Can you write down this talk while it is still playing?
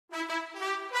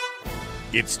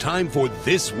It's time for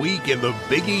This Week in the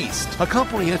Big East, a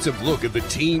comprehensive look at the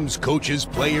teams, coaches,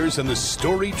 players, and the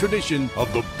storied tradition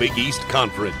of the Big East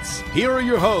Conference. Here are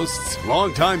your hosts,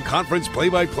 longtime conference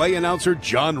play-by-play announcer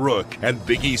John Rook and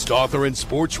Big East author and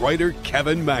sports writer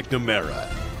Kevin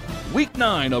McNamara. Week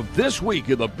 9 of This Week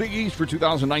in the Big East for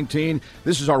 2019.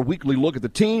 This is our weekly look at the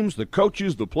teams, the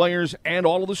coaches, the players, and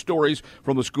all of the stories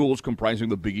from the schools comprising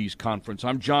the Big East Conference.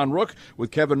 I'm John Rook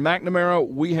with Kevin McNamara.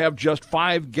 We have just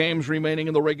 5 games remaining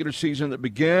in the regular season that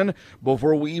begin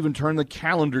before we even turn the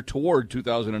calendar toward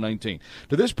 2019.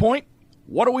 To this point,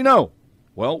 what do we know?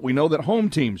 Well, we know that home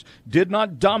teams did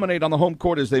not dominate on the home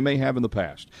court as they may have in the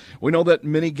past. We know that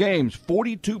many games,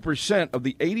 42% of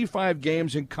the 85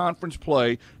 games in conference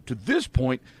play to this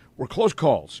point, were close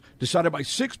calls, decided by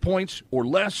 6 points or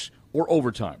less or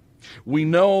overtime. We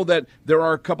know that there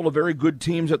are a couple of very good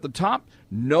teams at the top,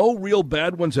 no real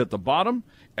bad ones at the bottom,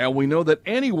 and we know that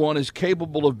anyone is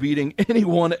capable of beating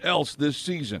anyone else this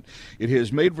season. It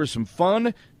has made for some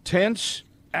fun, tense,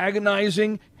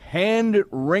 agonizing,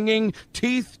 hand-wringing,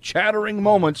 teeth-chattering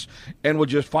moments, and with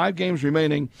just 5 games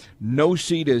remaining, no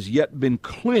seed has yet been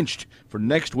clinched for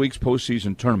next week's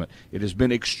postseason tournament. It has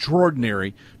been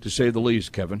extraordinary, to say the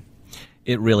least, Kevin.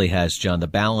 It really has, John. The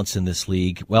balance in this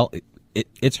league, well,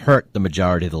 it's hurt the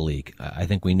majority of the league. I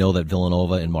think we know that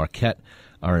Villanova and Marquette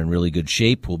are in really good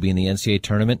shape, will be in the NCAA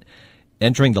tournament.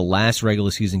 Entering the last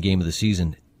regular season game of the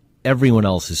season, everyone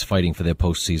else is fighting for their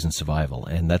postseason survival,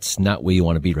 and that's not where you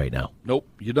want to be right now. Nope,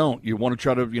 you don't. You want to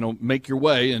try to, make your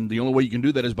way, and the only way you can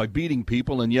do that is by beating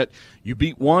people, and yet you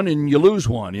beat one and you lose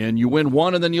one, and you win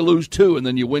one and then you lose 2, and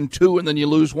then you win 2 and then you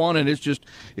lose 1, and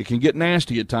it can get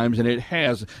nasty at times, and it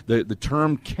has. The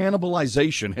term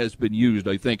cannibalization has been used,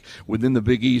 I think, within the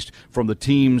Big East from the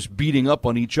teams beating up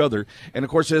on each other. And,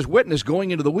 of course, as witness, going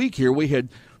into the week here, we had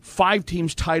 5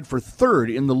 teams tied for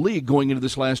 3rd in the league going into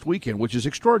this last weekend, which is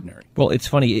extraordinary. Well, it's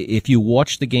funny. If you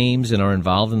watch the games and are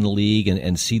involved in the league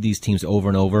and see these teams over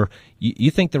and over,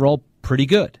 you think they're all pretty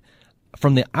good.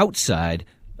 From the outside,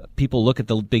 people look at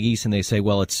the Big East and they say,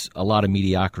 well, it's a lot of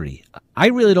mediocrity. I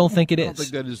really don't think it is. I don't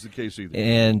think that is the case either.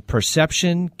 And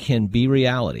perception can be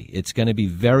reality. It's going to be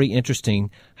very interesting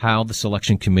how the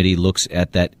selection committee looks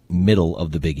at that middle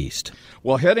of the Big East.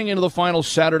 Well, heading into the final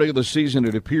Saturday of the season,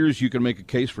 it appears you can make a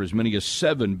case for as many as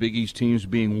 7 Big East teams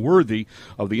being worthy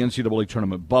of the NCAA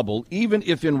tournament bubble, even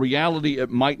if in reality it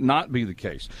might not be the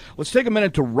case. Let's take a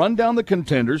minute to run down the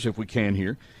contenders, if we can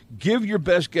here. Give your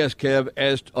best guess, Kev,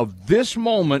 as of this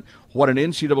moment, what an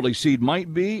NCAA seed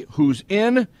might be, who's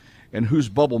in, and whose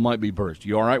bubble might be burst.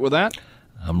 You all right with that?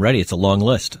 I'm ready. It's a long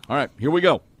list. All right, here we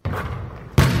go.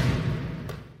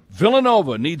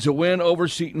 Villanova needs a win over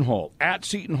Seton Hall, at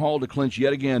Seton Hall, to clinch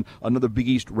yet again another Big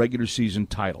East regular season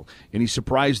title. Any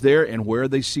surprise there, and where are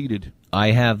they seated?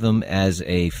 I have them as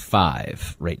a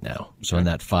 5 right now. So in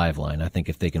that 5 line, I think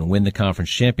if they can win the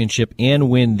conference championship and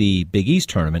win the Big East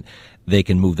tournament, they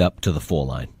can move up to the 4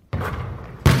 line.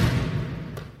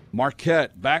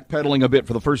 Marquette, backpedaling a bit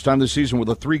for the first time this season with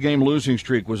a 3-game losing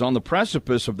streak, was on the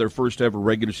precipice of their first ever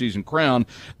regular season crown.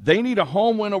 They need a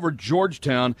home win over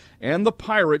Georgetown and the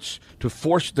Pirates to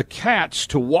force the Cats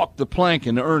to walk the plank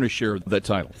and earn a share of that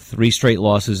title. 3 straight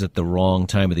losses at the wrong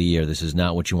time of the year. This is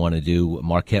not what you want to do.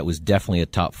 Marquette was definitely a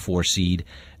top 4 seed.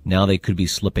 Now they could be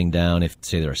slipping down if,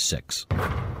 say, they're a 6.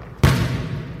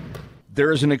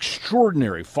 There is an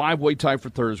extraordinary 5-way tie for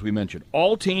third, as we mentioned.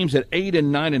 All teams at 8 and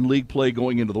 9 in league play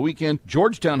going into the weekend.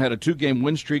 Georgetown had a 2-game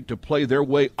win streak to play their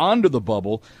way onto the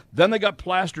bubble. Then they got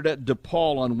plastered at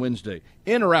DePaul on Wednesday.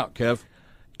 In or out, Kev?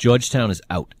 Georgetown is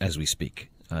out as we speak.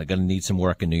 Going to need some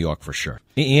work in New York for sure.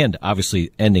 And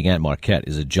obviously ending at Marquette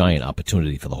is a giant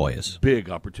opportunity for the Hoyas. Big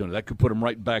opportunity. That could put them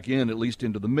right back in, at least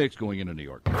into the mix going into New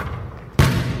York.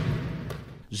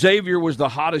 Xavier was the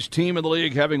hottest team in the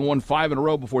league, having won 5 in a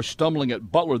row before stumbling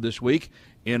at Butler this week.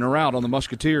 In or out on the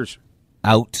Musketeers?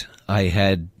 Out. I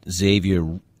had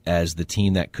Xavier as the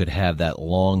team that could have that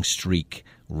long streak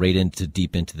right into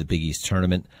deep into the Big East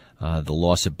tournament. The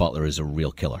loss at Butler is a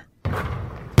real killer.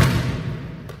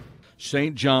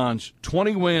 St. John's,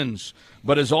 20 wins,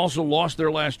 but has also lost their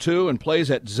last 2 and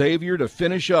plays at Xavier to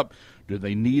finish up. Do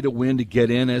they need a win to get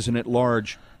in as an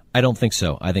at-large? I don't think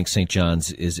so. I think St.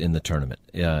 John's is in the tournament,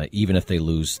 even if they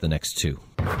lose the next 2.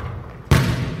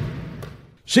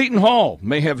 Seton Hall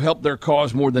may have helped their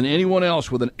cause more than anyone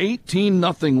else with an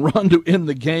 18-0 run to end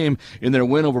the game in their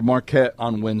win over Marquette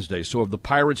on Wednesday. So have the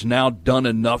Pirates now done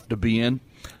enough to be in?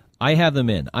 I have them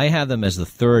in. I have them as the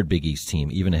 3rd Big East team,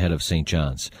 even ahead of St.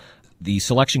 John's. The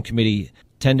selection committee,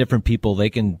 10 different people, they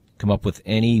can come up with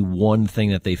any one thing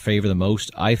that they favor the most.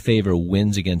 I favor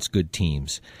wins against good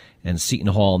teams. and Seton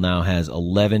Hall now has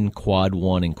 11 Quad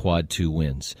 1 and Quad 2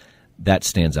 wins. That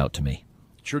stands out to me.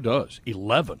 Sure does.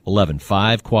 11. 11.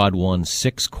 5 Quad 1,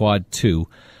 6 Quad 2.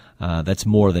 That's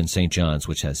more than St. John's,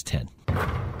 which has 10.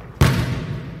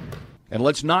 And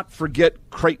let's not forget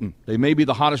Creighton. They may be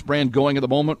the hottest brand going at the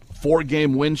moment.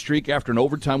 4-game win streak after an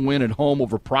overtime win at home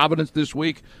over Providence this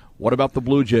week. What about the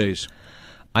Blue Jays?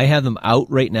 I have them out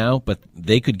right now, but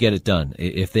they could get it done.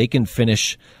 If they can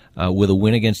finish with a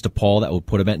win against DePaul, that would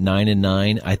put them at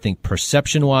 9-9. I think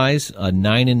perception-wise, a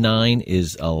 9-9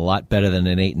 is a lot better than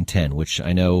an 8-10, which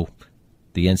I know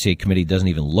the NCAA committee doesn't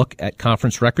even look at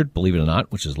conference record, believe it or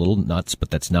not, which is a little nuts, but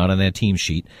that's not on their team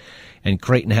sheet. And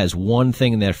Creighton has one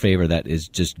thing in their favor that is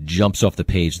just jumps off the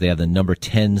page. They have the number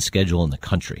 10 schedule in the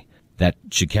country. That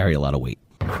should carry a lot of weight.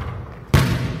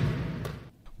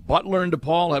 Butler and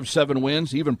DePaul have 7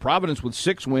 wins. Even Providence with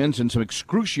 6 wins and some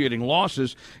excruciating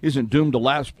losses isn't doomed to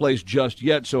last place just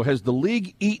yet. So has the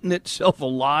league eaten itself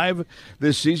alive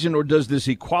this season, or does this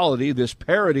equality, this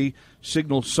parity,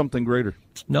 signal something greater?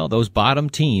 No, those bottom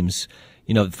teams,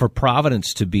 for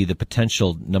Providence to be the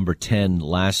potential number 10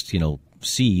 last,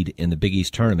 seed in the Big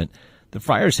East tournament, the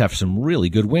Friars have some really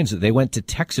good wins. They went to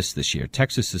Texas this year.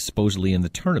 Texas is supposedly in the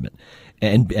tournament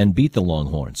and beat the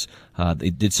Longhorns. They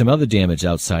did some other damage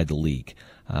outside the league.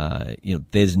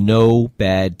 There's no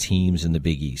bad teams in the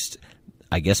Big East.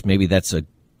 I guess maybe that's a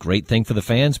great thing for the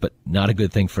fans, but not a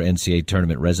good thing for NCAA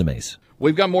tournament resumes.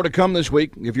 We've got more to come this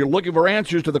week. If you're looking for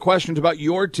answers to the questions about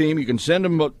your team, you can send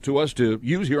them to us to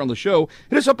use here on the show.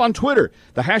 Hit us up on Twitter.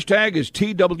 The hashtag is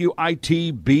TWITBE.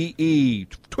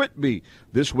 TwitBe,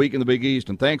 This Week in the Big East.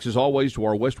 And thanks, as always, to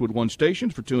our Westwood One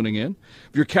stations for tuning in.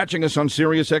 If you're catching us on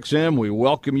Sirius XM, we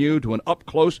welcome you to an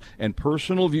up-close and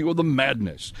personal view of the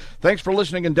madness. Thanks for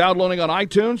listening and downloading on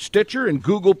iTunes, Stitcher, and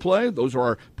Google Play. Those are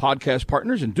our podcast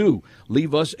partners. And do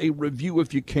leave us a review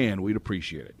if you can. We'd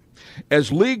appreciate it.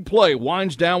 As league play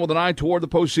winds down with an eye toward the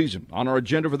postseason, on our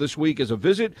agenda for this week is a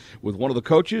visit with one of the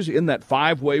coaches in that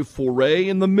 5-way foray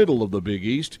in the middle of the Big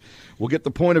East. We'll get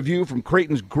the point of view from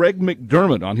Creighton's Greg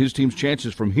McDermott on his team's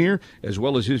chances from here, as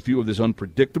well as his view of this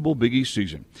unpredictable Big East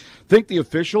season. Think the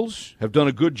officials have done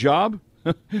a good job?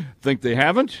 Think they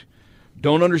haven't?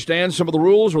 Don't understand some of the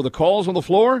rules or the calls on the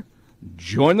floor?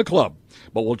 Join the club.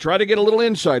 But we'll try to get a little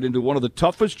insight into one of the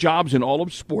toughest jobs in all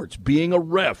of sports, being a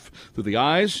ref, through the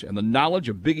eyes and the knowledge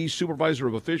of Big East Supervisor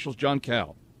of Officials John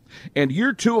Cal. And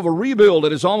year 2 of a rebuild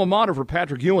at his alma mater for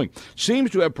Patrick Ewing seems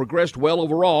to have progressed well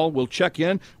overall. We'll check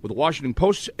in with the Washington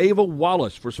Post's Ava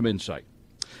Wallace for some insight.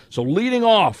 So leading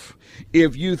off,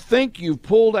 if you think you've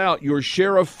pulled out your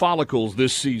share of follicles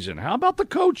this season, how about the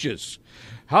coaches?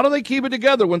 How do they keep it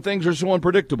together when things are so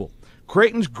unpredictable?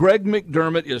 Creighton's Greg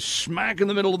McDermott is smack in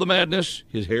the middle of the madness.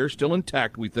 His hair's still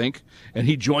intact, we think, and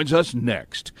he joins us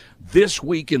next. This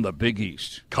Week in the Big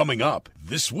East. Coming up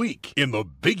this week in the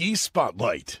Big East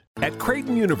Spotlight. At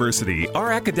Creighton University,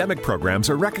 our academic programs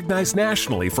are recognized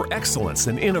nationally for excellence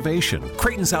and innovation.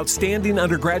 Creighton's outstanding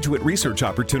undergraduate research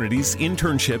opportunities,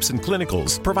 internships, and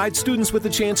clinicals provide students with a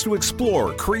chance to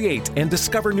explore, create, and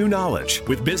discover new knowledge.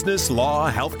 With business, law,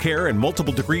 healthcare, and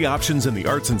multiple degree options in the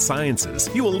arts and sciences,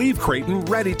 you will leave Creighton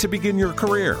ready to begin your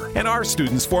career. And our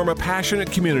students form a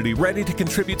passionate community ready to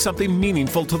contribute something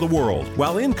meaningful to the world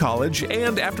while in college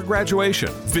and after graduation.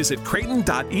 Visit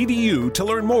Creighton.edu to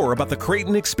learn more about the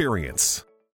Creighton experience.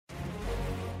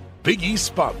 Big East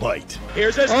Spotlight.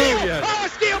 Here's a steal. Oh, a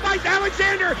steal by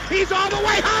Alexander. He's all the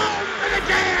way home for the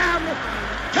jam.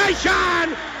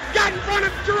 Tyshawn got in front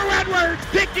of Drew Edwards,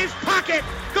 picked his pocket,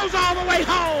 goes all the way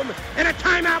home, and a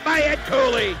timeout by Ed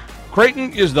Cooley.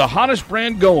 Creighton is the hottest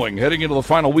brand going heading into the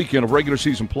final weekend of regular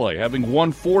season play, having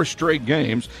won 4 straight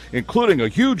games, including a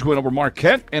huge win over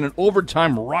Marquette and an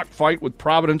overtime rock fight with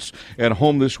Providence at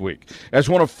home this week. As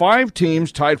one of 5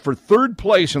 teams tied for 3rd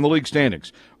place in the league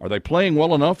standings, are they playing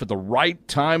well enough at the right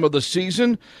time of the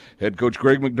season? Head coach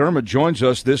Greg McDermott joins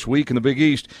us this week in the Big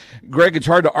East. Greg, it's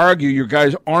hard to argue your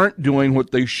guys aren't doing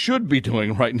what they should be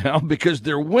doing right now because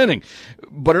they're winning.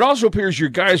 But it also appears your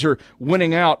guys are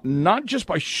winning out not just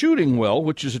by shooting well,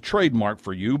 which is a trademark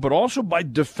for you, but also by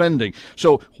defending.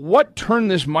 So what turned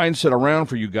this mindset around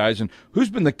for you guys, and who's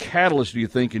been the catalyst, do you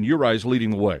think, in your eyes leading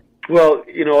the way? Well,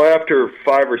 after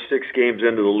 5 or 6 games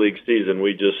into the league season,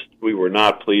 we were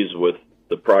not pleased with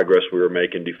the progress we were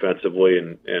making defensively,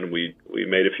 and we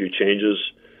made a few changes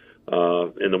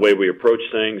in the way we approach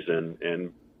things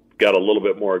and got a little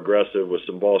bit more aggressive with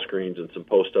some ball screens and some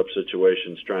post-up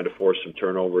situations, trying to force some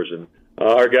turnovers. And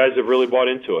our guys have really bought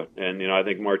into it. And, I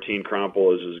think Martin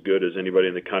Krampel is as good as anybody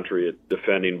in the country at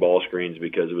defending ball screens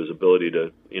because of his ability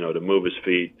to move his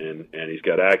feet, and he's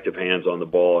got active hands on the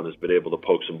ball and has been able to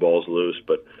poke some balls loose.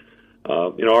 But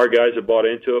Our guys have bought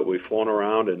into it. We've flown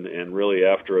around, and really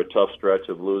after a tough stretch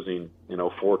of losing,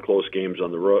 4 close games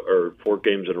on the road, or 4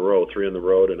 games in a row, 3 on the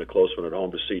road and a close one at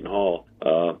home to Seton Hall,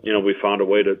 we found a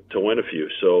way to win a few.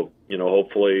 So,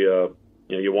 hopefully,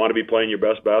 you want to be playing your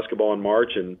best basketball in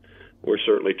March, and we're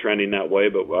certainly trending that way,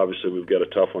 but obviously we've got a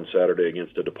tough one Saturday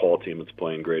against a DePaul team that's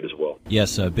playing great as well.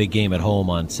 Yes, a big game at home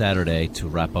on Saturday to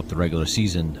wrap up the regular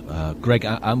season. Greg,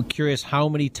 I'm curious, how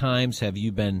many times have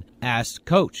you been asked,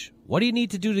 Coach, what do you need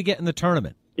to do to get in the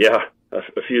tournament? Yeah,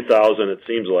 a few thousand, it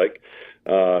seems like.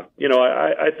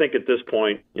 I think at this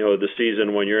point, the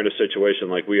season, when you're in a situation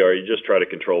like we are, you just try to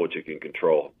control what you can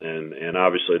control. And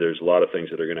obviously there's a lot of things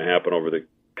that are going to happen over the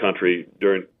country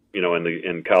during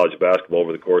in college basketball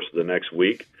over the course of the next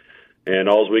week. And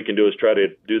all we can do is try to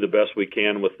do the best we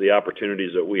can with the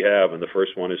opportunities that we have. And the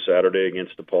first one is Saturday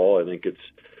against DePaul. I think it's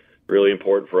really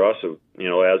important for us, as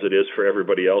it is for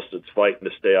everybody else that's fighting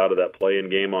to stay out of that play-in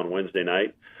game on Wednesday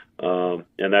night.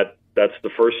 And that's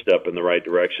the first step in the right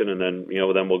direction. And then,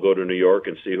 then we'll go to New York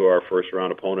and see who our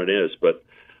first-round opponent is. But,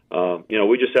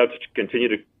 we just have to continue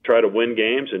to try to win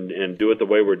games and do it the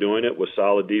way we're doing it, with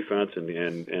solid defense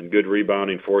and good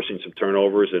rebounding, forcing some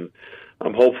turnovers. And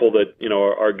I'm hopeful that,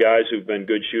 our guys who've been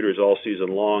good shooters all season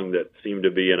long that seem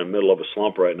to be in the middle of a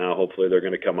slump right now, hopefully they're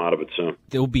going to come out of it soon.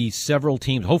 There'll be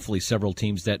hopefully several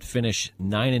teams that finish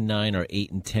 9-9 or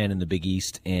 8-10 in the Big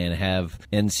East and have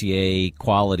NCAA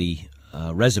quality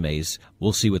resumes.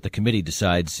 We'll see what the committee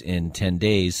decides in 10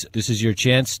 days. This is your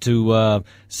chance to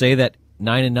say that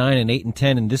 9-9 and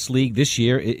 8-10 in this league this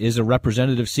year is a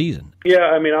representative season. Yeah,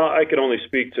 I can only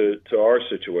speak to our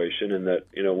situation, in that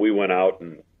we went out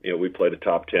and we played a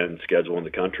top 10 schedule in the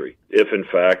country. If in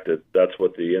fact that's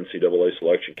what the NCAA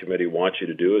selection committee wants you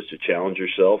to do, is to challenge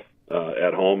yourself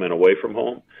at home and away from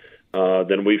home,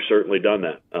 then we've certainly done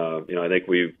that. I think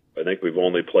we've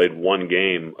only played one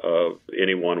game of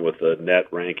anyone with a net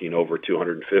ranking over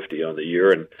 250 on the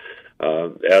year, and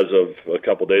as of a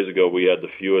couple days ago, we had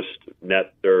the fewest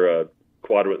net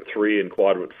quadrant 3 and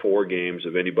quadrant 4 games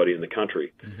of anybody in the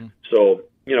country. Mm-hmm. So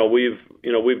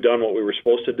we've done what we were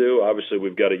supposed to do. Obviously,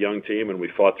 we've got a young team, and we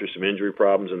fought through some injury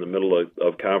problems in the middle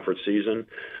of conference season.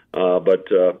 But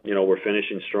we're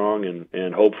finishing strong,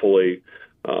 and hopefully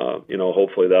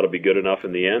that'll be good enough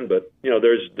in the end. But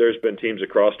there's been teams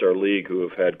across our league who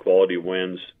have had quality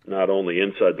wins, not only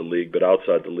inside the league but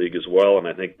outside the league as well. And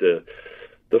I think the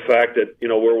fact that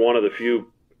we're one of the few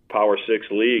Power 6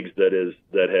 leagues that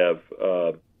have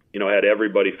had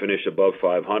everybody finish above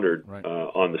 500 right.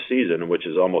 On the season, which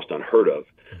is almost unheard of.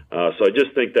 So I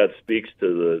just think that speaks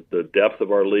to the depth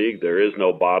of our league. There is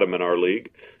no bottom in our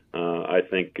league. I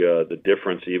think the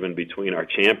difference even between our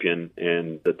champion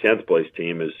and the 10th place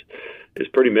team is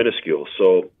pretty minuscule.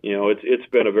 So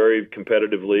it's been a very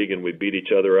competitive league, and we beat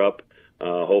each other up.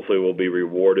 Hopefully we'll be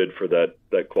rewarded for that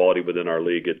quality within our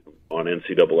league on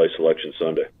NCAA Selection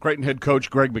Sunday. Creighton head coach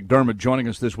Greg McDermott joining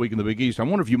us this week in the Big East. I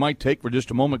wonder if you might take for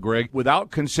just a moment, Greg,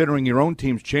 without considering your own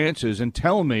team's chances, and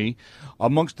tell me,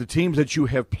 amongst the teams that you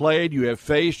have played, you have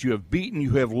faced, you have beaten,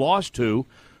 you have lost to,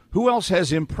 who else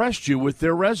has impressed you with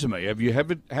their resume? Have you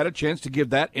had a chance to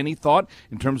give that any thought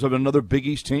in terms of another Big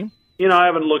East team? I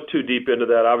haven't looked too deep into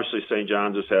that. Obviously, St.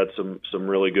 John's has had some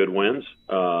really good wins.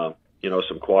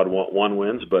 Some quad one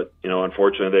wins, but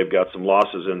unfortunately they've got some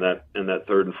losses in that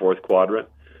third and fourth quadrant.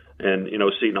 And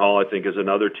Seton Hall, I think, is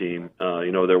another team.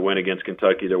 Their win against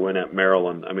Kentucky, their win at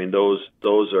Maryland.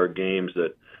 Those are games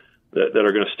that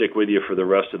are going to stick with you for the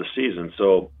rest of the season.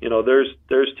 So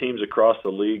there's teams across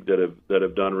the league that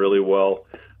have done really well.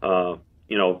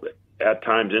 At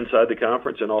times inside the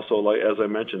conference, and also, like as I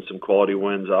mentioned, some quality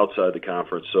wins outside the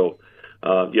conference. So.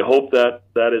 You hope that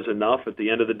is enough at the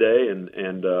end of the day, and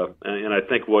I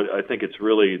think it's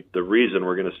really the reason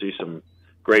we're going to see some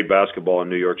great basketball in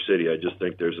New York City. I just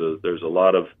think there's a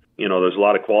lot of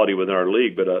quality within our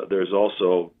league, but there's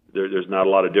also there's not a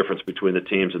lot of difference between the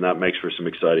teams, and that makes for some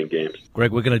exciting games.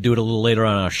 Greg, we're going to do it a little later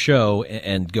on our show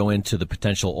and go into the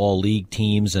potential all-league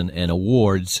teams and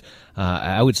awards.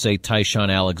 I would say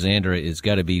Tyshawn Alexander has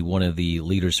got to be one of the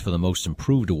leaders for the Most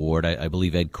Improved award. I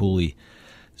believe Ed Cooley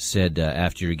said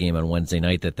after your game on Wednesday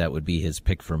night that would be his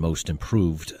pick for Most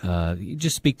Improved. You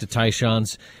just speak to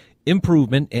Tyshawn's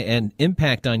improvement and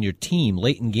impact on your team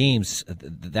late in games.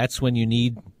 That's when you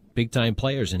need big-time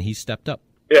players, and he stepped up.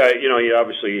 Yeah, he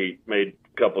obviously made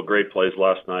a couple of great plays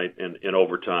last night in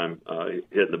overtime,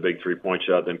 hitting the big three-point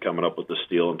shot, then coming up with the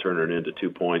steal and turning it into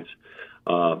 2 points.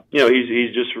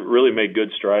 He's just really made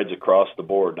good strides across the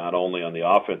board, not only on the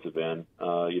offensive end.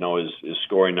 His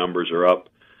scoring numbers are up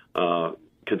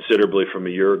considerably from a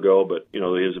year ago, but,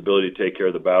 his ability to take care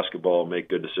of the basketball, make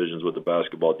good decisions with the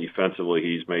basketball. Defensively,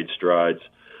 he's made strides.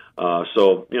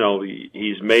 So,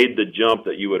 he's made the jump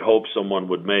that you would hope someone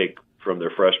would make from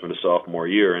their freshman to sophomore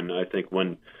year. And I think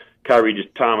when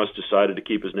Kyrie Thomas decided to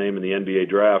keep his name in the NBA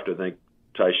draft, I think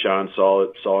Tyshawn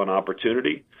saw an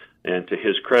opportunity. And to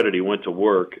his credit, he went to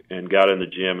work and got in the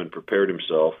gym and prepared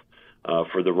himself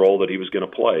for the role that he was going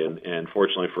to play. And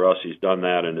fortunately for us, he's done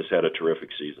that and has had a terrific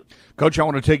season. Coach, I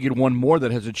want to take you to one more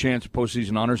that has a chance of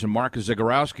postseason honors, and Marcus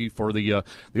Zagorowski for the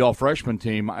all-freshman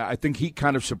team. I think he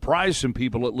kind of surprised some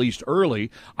people, at least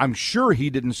early. I'm sure he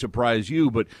didn't surprise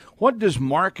you, but what does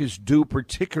Marcus do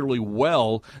particularly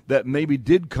well that maybe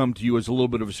did come to you as a little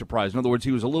bit of a surprise? In other words,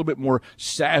 he was a little bit more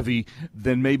savvy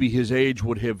than maybe his age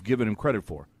would have given him credit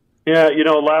for. Yeah,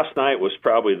 last night was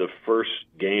probably the first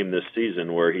game this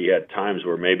season where he had times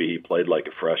where maybe he played like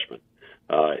a freshman.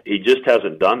 He just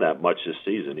hasn't done that much this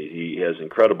season. He has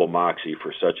incredible moxie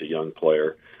for such a young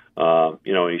player.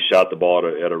 He shot the ball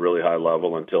at a really high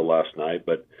level until last night.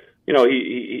 But,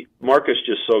 Marcus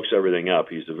just soaks everything up.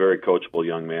 He's a very coachable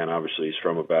young man. Obviously, he's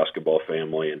from a basketball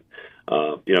family. And,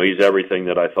 he's everything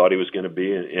that I thought he was going to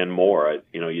be and more.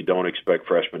 You don't expect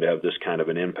freshmen to have this kind of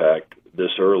an impact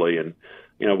this early. And,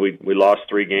 we lost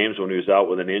 3 games when he was out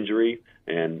with an injury,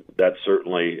 and that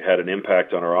certainly had an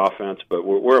impact on our offense. But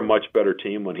we're a much better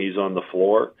team when he's on the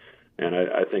floor, and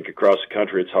I think across the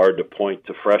country it's hard to point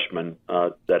to freshmen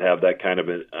that have that kind of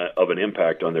an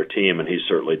impact on their team, and he's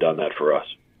certainly done that for us.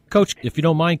 Coach, if you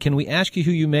don't mind, can we ask you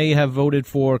who you may have voted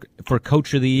for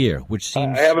Coach of the Year? Which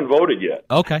seems I haven't voted yet.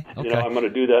 Okay. I'm going to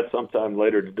do that sometime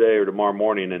later today or tomorrow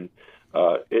morning, and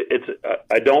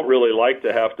I don't really like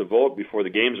to have to vote before the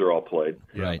games are all played,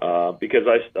 right? Because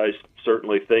I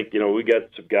certainly think we got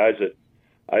some guys that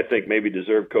I think maybe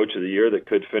deserve Coach of the Year that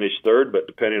could finish third, but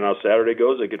depending on how Saturday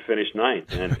goes, they could finish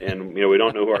ninth, and we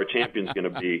don't know who our champion's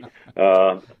going to be,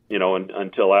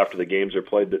 until after the games are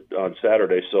played on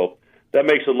Saturday. So that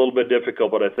makes it a little bit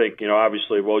difficult, but I think,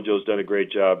 obviously Wojo's done a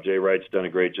great job. Jay Wright's done a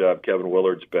great job. Kevin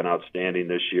Willard's been outstanding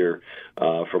this year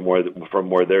from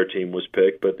where their team was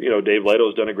picked. But, Dave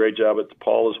Leto's done a great job at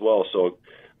DePaul as well. So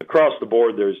across the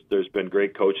board, there's been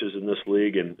great coaches in this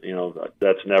league, and,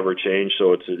 that's never changed.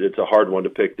 So it's a hard one to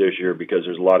pick this year because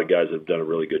there's a lot of guys that have done a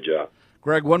really good job.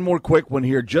 Greg, one more quick one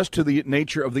here, just to the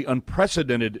nature of the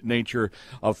unprecedented nature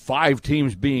of 5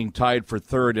 teams being tied for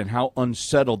third and how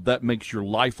unsettled that makes your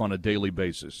life on a daily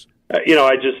basis.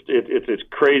 It's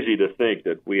crazy to think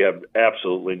that we have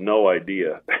absolutely no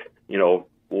idea,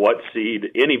 what seed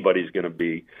anybody's going to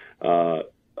be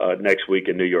next week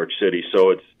in New York City. So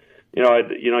it's,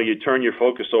 you turn your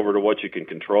focus over to what you can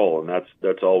control, and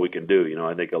that's all we can do.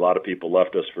 I think a lot of people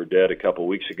left us for dead a couple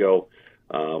weeks ago.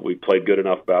 We played good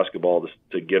enough basketball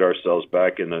to get ourselves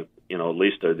back in the, at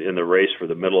least in the race for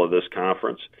the middle of this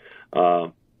conference.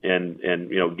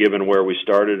 And given where we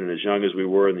started and as young as we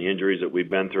were and the injuries that we've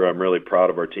been through, I'm really proud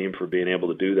of our team for being able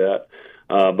to do that.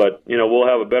 But we'll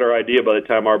have a better idea by the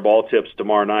time our ball tips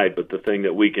tomorrow night. But the thing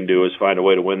that we can do is find a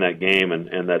way to win that game,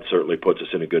 and that certainly puts us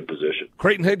in a good position.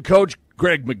 Creighton head coach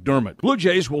Greg McDermott. Blue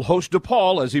Jays will host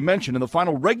DePaul, as he mentioned, in the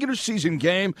final regular season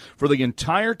game for the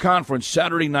entire conference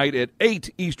Saturday night at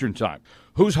 8 Eastern Time.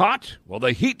 Who's hot? Well,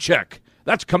 the Heat check.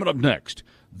 That's coming up next.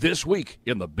 This week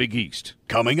in the Big East.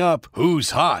 Coming up, who's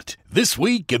hot? This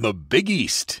week in the Big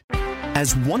East.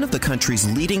 As one of the country's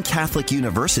leading Catholic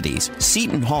universities,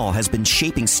 Seton Hall has been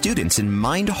shaping students in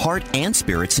mind, heart, and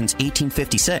spirit since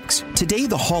 1856. Today,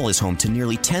 the hall is home to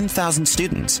nearly 10,000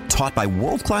 students, taught by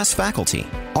world-class faculty.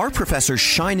 Our professors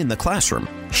shine in the classroom,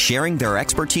 sharing their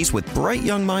expertise with bright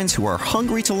young minds who are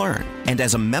hungry to learn. And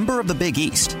as a member of the Big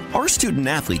East, our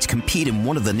student-athletes compete in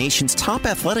one of the nation's top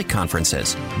athletic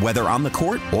conferences. Whether on the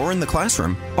court or in the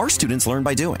classroom, our students learn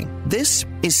by doing. This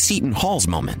is Seton Hall's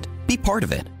moment. Be part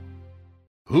of it.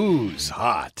 Who's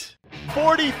hot?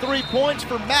 43 points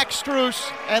for Max Strus,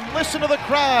 and listen to the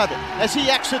crowd as he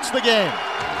exits the game.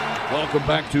 Welcome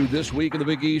back to This Week in the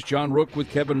Big East. John Rook with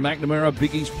Kevin McNamara.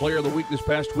 Big East Player of the Week this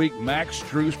past week. Max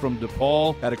Strus from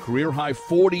DePaul had a career-high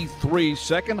 43,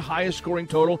 second highest scoring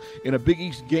total in a Big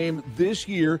East game this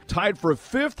year. Tied for a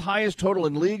 5th highest total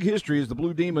in league history as the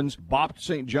Blue Demons bopped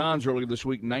St. John's earlier this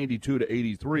week,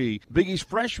 92-83. Big East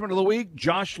Freshman of the Week,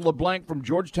 Josh LeBlanc from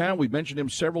Georgetown. We've mentioned him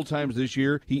several times this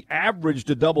year. He averaged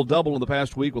a double-double in the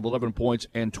past week with 11 points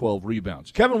and 12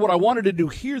 rebounds. Kevin, what I wanted to do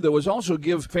here, though, is also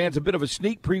give fans a bit of a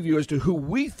sneak preview as to who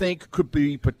we think could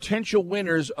be potential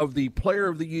winners of the Player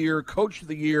of the Year, Coach of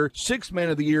the Year, Sixth Man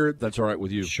of the Year. That's all right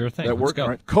with you? Sure thing. That Let's work? go. All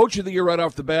right. Coach of the Year right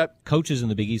off the bat. Coaches in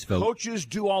the Big East vote. Coaches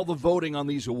do all the voting on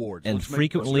these awards. And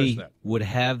frequently would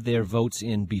have their votes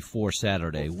in before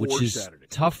Saturday, which is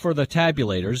tough for the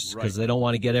tabulators because they don't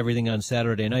want to get everything on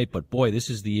Saturday night. But, boy, this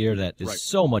is the year that is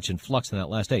so much in flux in that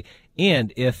last day.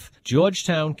 And if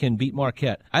Georgetown can beat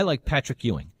Marquette, I like Patrick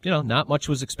Ewing. You know, not much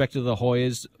was expected of the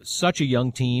Hoyas. Such a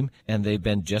young team, and they've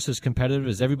been just as competitive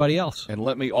as everybody else. And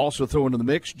let me also throw into the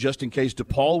mix, just in case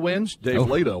DePaul wins, Dave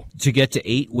Lato. To get to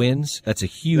 8 wins, that's a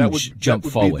huge jump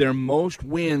forward. That would be their most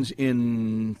wins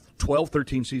in 12,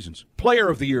 13 seasons. Player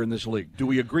of the Year in this league. Do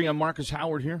we agree on Marcus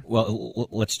Howard here? Well,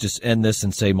 let's just end this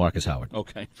and say Marcus Howard.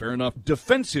 Okay, fair enough.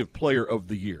 Defensive Player of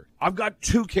the Year. I've got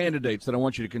 2 candidates that I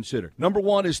want you to consider. Number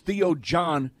 1 is Theo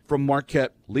John from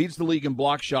Marquette. Leads the league in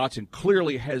block shots and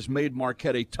clearly has made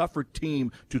Marquette a tougher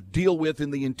team to deal with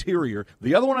in the interior.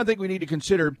 The other one I think we need to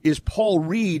consider is Paul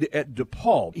Reed at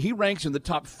DePaul. He ranks in the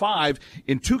top 5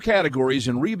 in 2 categories,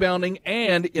 in rebounding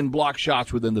and in block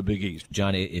shots within the Big East.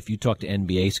 John, if you talk to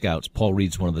NBA scouts, Paul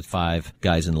Reed's one of the 5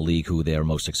 guys in the league who they are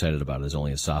most excited about. Is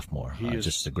only a sophomore.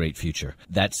 Just a great future.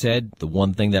 That said, the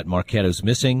one thing that Marquette is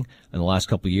missing in the last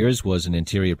couple of years was an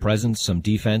interior presence, some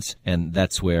defense, and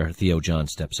that's where Theo John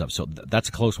steps up. So that's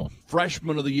a close one.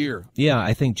 Freshman of the Year. Yeah,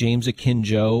 I think James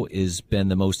Akinjo has been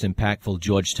the most impactful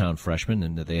Georgetown freshman,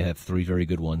 and they have 3 very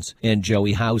good ones. And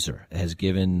Joey Hauser has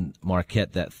given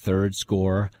Marquette that 3rd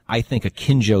scorer. I think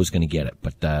Akinjo's going to get it,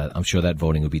 but I'm sure that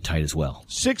voting will be tight as well.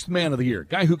 Sixth Man of the Year,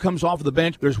 guy who comes off of the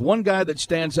bench. There's one guy that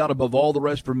stands out above all the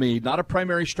rest for me. Not a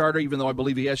primary starter, even though I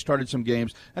believe he has started some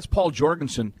games. That's Paul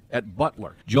Jorgensen at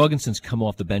Butler. Jorgensen's come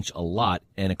off the bench a lot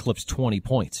and eclipsed 20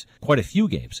 points. Quite a few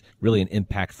games. Really an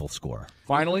impactful scorer.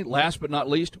 Finally, last but not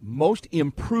least, most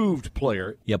improved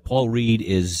player. Yeah, Paul Reed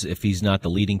is, if he's not the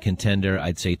leading contender,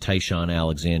 I'd say Tyshawn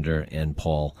Alexander and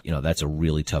Paul. You know, that's a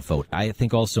really tough vote. I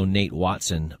think also Nate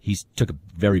Watson, he's took a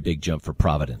very big jump for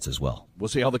Providence as well. We'll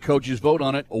see how the coaches vote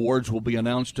on it. Awards will be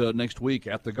announced next week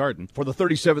at the Garden. For the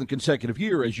 37th consecutive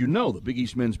year, as you know, the Big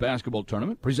East Men's Basketball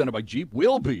Tournament, presented by Jeep,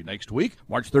 will be next week,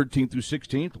 March 13th through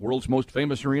 16th, world's most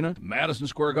famous arena, Madison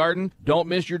Square Garden. Don't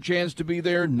miss your chance to be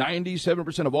there.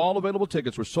 97% of all available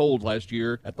tickets were sold last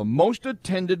year at the most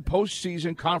attended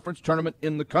postseason conference tournament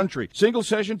in the country. Single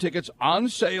session tickets on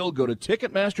sale. Go to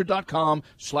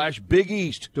Ticketmaster.com/Big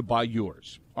East to buy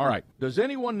yours. All right. Does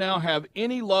anyone now have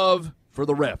any love for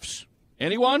the refs?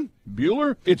 Anyone?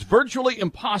 Bueller? It's virtually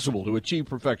impossible to achieve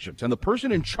perfection, and the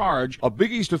person in charge of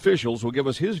Big East officials will give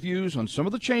us his views on some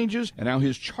of the changes and how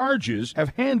his charges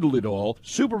have handled it all.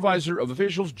 Supervisor of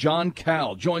Officials John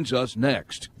Cal joins us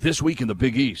next. This Week in the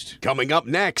Big East. Coming up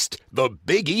next, the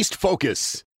Big East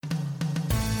Focus.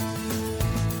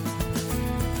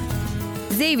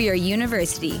 Xavier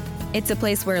University. It's a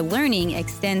place where learning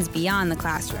extends beyond the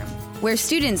classroom, where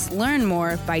students learn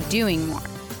more by doing more,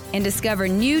 and discover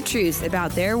new truths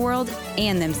about their world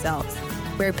and themselves,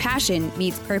 where passion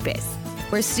meets purpose,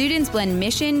 where students blend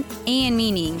mission and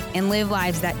meaning and live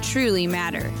lives that truly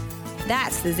matter.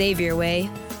 That's the Xavier way.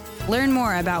 Learn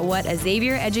more about what a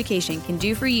Xavier education can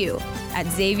do for you at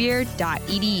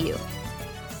xavier.edu.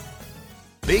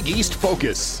 Big East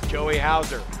Focus. Joey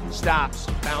Hauser stops,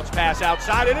 bounce pass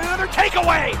outside, and another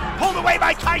takeaway. Pulled away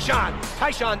by Tyshawn.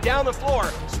 Tyshawn down the floor,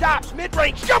 stops,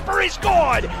 mid-range jumper is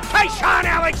good. Tyshawn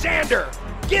Alexander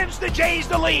gives the Jays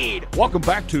the lead. Welcome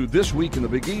back to This Week in the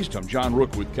Big East. I'm John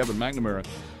Rook with Kevin McNamara.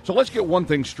 So let's get one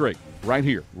thing straight right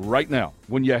here, right now.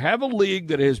 When you have a league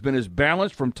that has been as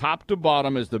balanced from top to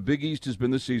bottom as the Big East has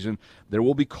been this season, there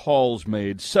will be calls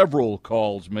made, several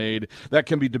calls made, that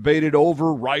can be debated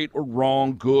over right or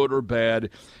wrong, good or bad.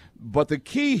 But the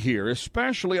key here,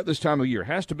 especially at this time of year,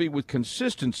 has to be with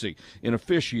consistency in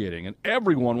officiating, and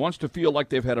everyone wants to feel like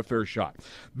they've had a fair shot.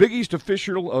 Big East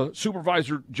official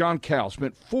supervisor John Cal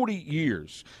spent 40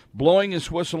 years blowing his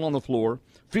whistle on the floor,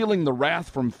 feeling the wrath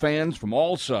from fans from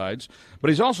all sides, but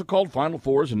he's also called Final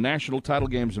Fours and national title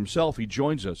games himself. He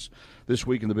joins us this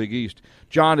week in the Big East.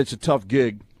 John, it's a tough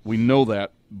gig. We know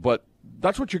that, but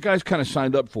that's what your guys kind of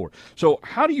signed up for. So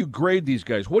how do you grade these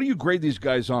guys? What do you grade these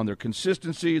guys on? Their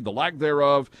consistency, the lack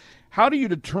thereof? How do you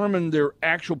determine their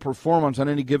actual performance on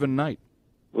any given night?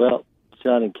 Well,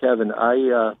 John and Kevin,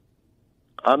 I'm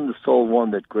the sole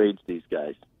one that grades these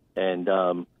guys. And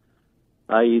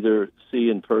I either see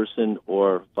in person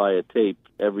or via tape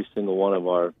every single one of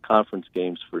our conference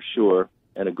games for sure,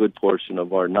 and a good portion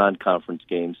of our non-conference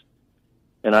games.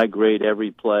 And I grade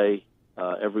every play,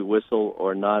 every whistle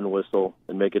or non-whistle,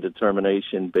 and make a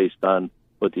determination based on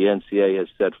what the NCAA has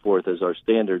set forth as our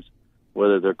standards,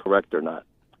 whether they're correct or not.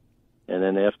 And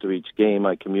then after each game,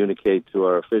 I communicate to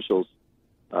our officials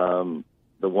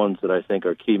the ones that I think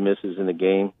are key misses in the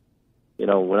game. You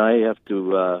know, when I have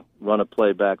to run a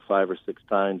play back 5 or 6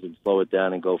 times and slow it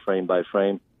down and go frame by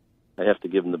frame, I have to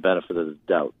give them the benefit of the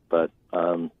doubt. But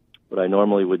what I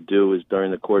normally would do is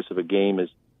during the course of a game is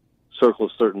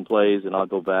circle certain plays, and I'll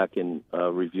go back and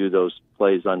review those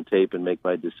plays on tape and make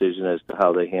my decision as to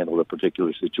how they handle a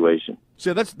particular situation.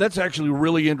 See, that's actually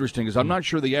really interesting, because I'm not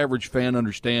sure the average fan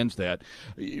understands that.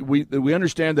 We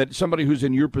understand that somebody who's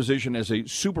in your position as a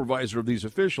supervisor of these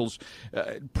officials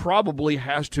probably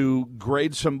has to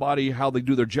grade somebody how they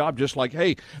do their job, just like,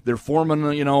 hey, their foreman,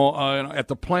 at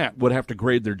the plant would have to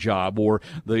grade their job, or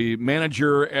the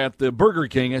manager at the Burger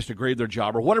King has to grade their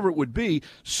job, or whatever it would be.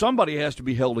 Somebody has to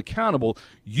be held accountable.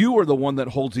 You are the one that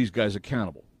holds these guys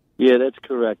accountable. Yeah, that's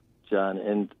correct, John.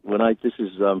 And when this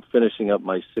is finishing up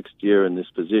my 6th year in this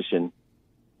position,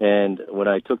 and when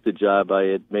I took the job, I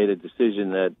had made a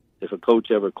decision that if a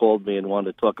coach ever called me and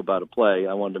wanted to talk about a play,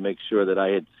 I wanted to make sure that I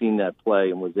had seen that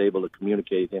play and was able to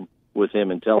communicate with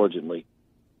him intelligently.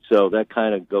 So that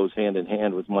kind of goes hand in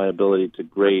hand with my ability to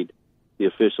grade the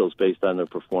officials based on their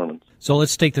performance. So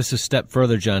let's take this a step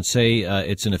further, John. Say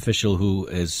it's an official who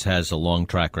has a long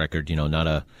track record,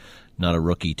 not a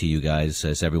rookie to you guys.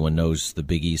 As everyone knows, the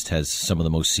Big East has some of the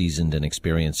most seasoned and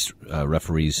experienced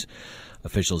referees,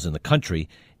 officials in the country.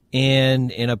 And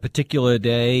in a particular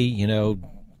day,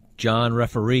 John,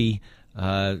 referee,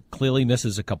 clearly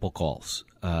misses a couple calls.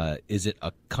 Is it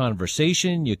a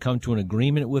conversation? You come to an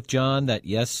agreement with John that,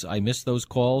 yes, I missed those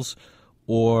calls?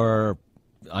 Or,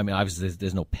 obviously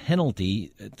there's no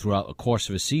penalty throughout the course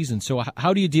of a season. So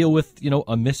how do you deal with,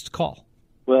 a missed call?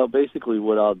 Well, basically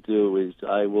what I'll do is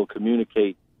I will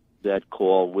communicate that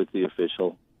call with the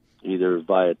official, either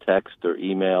via text or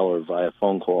email or via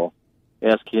phone call,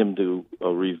 ask him to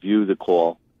review the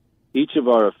call. Each of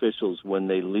our officials, when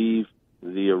they leave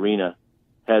the arena,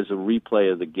 has a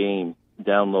replay of the game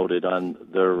downloaded on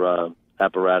their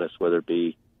apparatus, whether it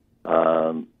be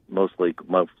most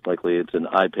likely it's an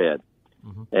iPad.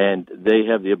 Mm-hmm. And they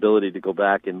have the ability to go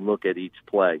back and look at each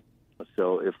play.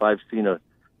 So if I've seen a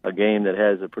game that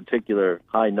has a particular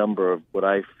high number of what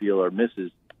I feel are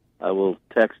misses, I will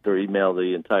text or email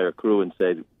the entire crew and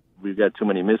say, we've got too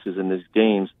many misses in these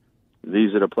games.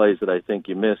 These are the plays that I think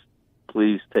you missed.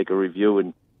 Please take a review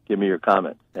and give me your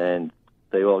comments. And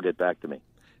they all get back to me.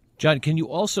 John, can you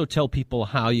also tell people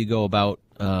how you go about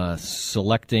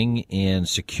selecting and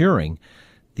securing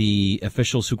the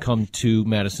officials who come to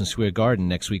Madison Square Garden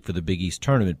next week for the Big East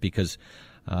tournament? Because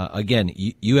again,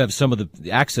 you have some of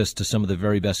the access to some of the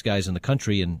very best guys in the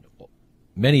country, and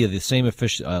many of the same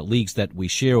leagues that we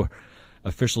share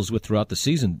officials with throughout the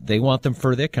season, they want them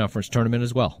for their conference tournament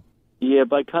as well. Yeah,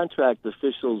 by contract,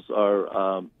 officials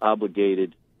are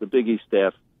obligated, the Big East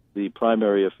staff, the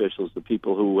primary officials, the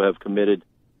people who have committed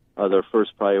their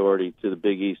first priority to the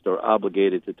Big East, are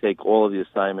obligated to take all of the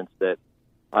assignments that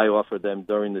I offer them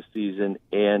during the season,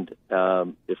 and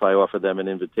if I offer them an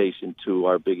invitation to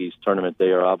our Big East tournament,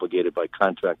 they are obligated by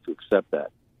contract to accept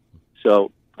that.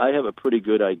 So I have a pretty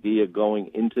good idea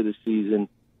going into the season.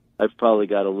 I've probably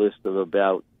got a list of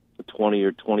about 20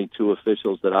 or 22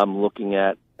 officials that I'm looking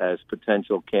at as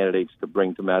potential candidates to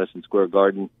bring to Madison Square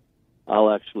Garden.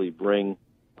 I'll actually bring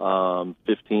 15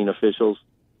 officials,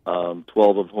 12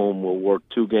 of whom will work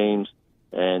 2 games,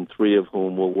 and 3 of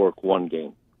whom will work 1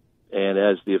 game. And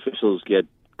as the officials get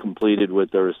completed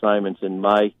with their assignments in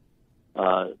my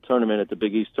tournament at the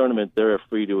Big East tournament, they're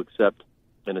free to accept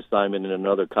an assignment in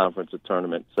another conference or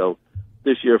tournament. So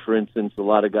this year, for instance, a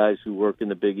lot of guys who work in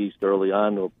the Big East early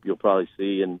on, you'll probably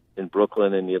see in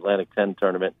Brooklyn in the Atlantic 10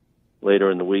 tournament later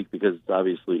in the week, because it's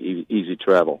obviously easy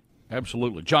travel.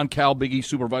 Absolutely. John Cal, Big East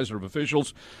Supervisor of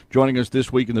Officials, joining us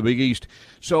this week in the Big East.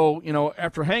 So,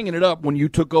 after hanging it up when you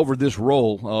took over this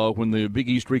role, when the Big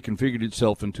East reconfigured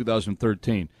itself in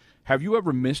 2013, have you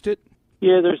ever missed it?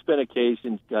 Yeah, there's been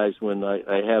occasions, guys, when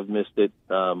I have missed it.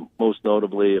 Most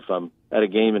notably, if I'm at a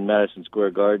game in Madison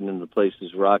Square Garden and the place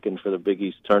is rocking for the Big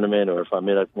East tournament, or if I'm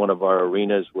in one of our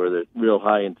arenas where there's real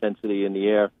high intensity in the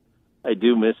air, I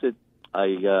do miss it.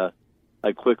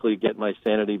 I quickly get my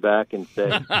sanity back and say,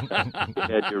 you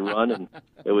had your run, and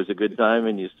it was a good time,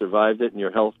 and you survived it, and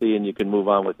you're healthy, and you can move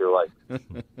on with your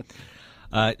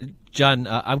life. John,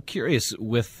 I'm curious,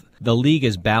 with the league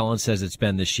as balanced as it's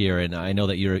been this year, and I know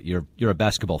that you're a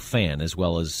basketball fan as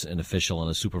well as an official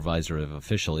and a supervisor of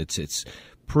official. It's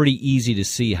pretty easy to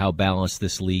see how balanced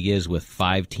this league is, with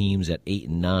 5 teams at 8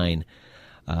 and 9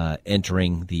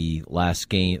 entering the last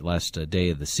day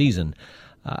of the season.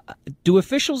 Do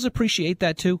officials appreciate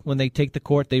that too? When they take the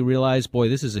court, they realize, boy,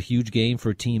 this is a huge game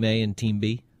for Team A and Team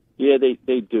B? Yeah, Yeah,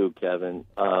 they do, Kevin.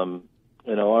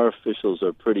 Our officials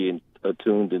are pretty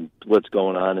attuned to what's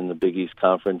going on in the Big East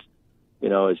Conference.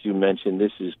 As you mentioned,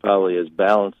 this is probably as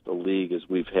balanced a league as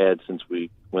we've had since we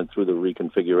went through the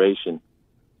reconfiguration.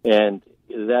 And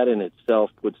that in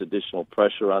itself puts additional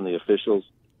pressure on the officials.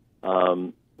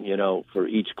 For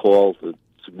each call, the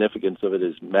significance of it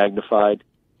is magnified.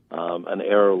 An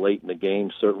error late in the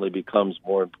game certainly becomes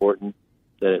more important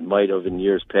than it might have in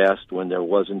years past when there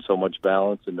wasn't so much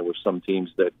balance and there were some teams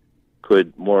that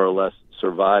could more or less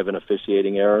survive an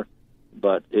officiating error.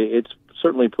 But it's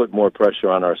certainly put more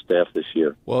pressure on our staff this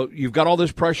year. Well, you've got all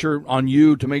this pressure on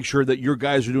you to make sure that your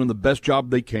guys are doing the best job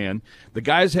they can. The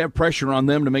guys have pressure on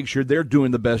them to make sure they're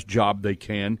doing the best job they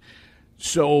can.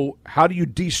 So how do you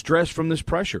de-stress from this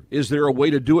pressure? Is there a way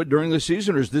to do it during the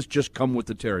season, or does this just come with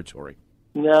the territory?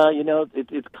 No,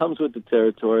 it comes with the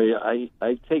territory.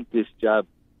 I take this job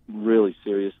really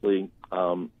seriously.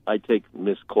 I take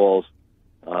missed calls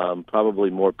probably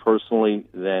more personally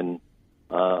than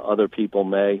other people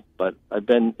may, but I've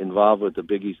been involved with the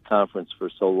Big East Conference for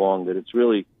so long that it's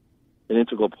really an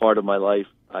integral part of my life.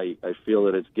 I feel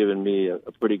that it's given me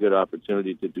a pretty good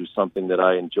opportunity to do something that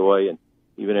I enjoy, and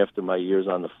even after my years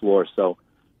on the floor. So,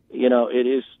 it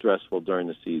is stressful during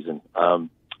the season.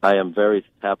 I am very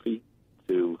happy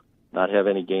to not have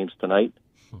any games tonight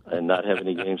and not have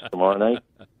any games tomorrow night.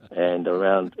 And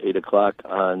around 8 o'clock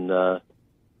on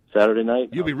Saturday night,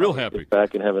 you'll be real happy. Get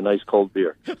back and have a nice cold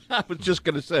beer. I was just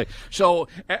going to say. So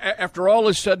after all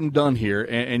is said and done here,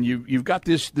 and you've got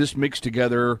this mixed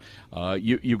together,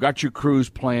 you've got your cruise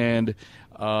planned.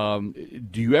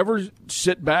 Do you ever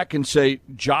sit back and say,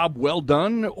 job well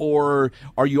done, or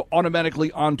are you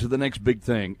automatically on to the next big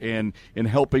thing and in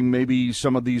helping maybe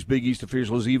some of these Big East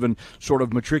officials even sort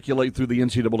of matriculate through the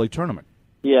NCAA tournament?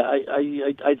 Yeah,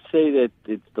 I'd say that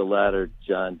it's the latter,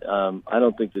 John. I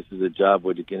don't think this is a job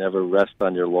where you can ever rest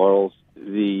on your laurels.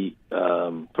 The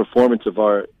performance of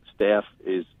our staff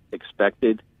is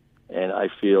expected, and I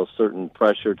feel certain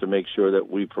pressure to make sure that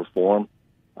we perform.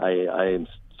 I am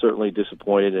certainly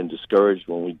disappointed and discouraged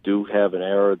when we do have an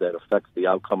error that affects the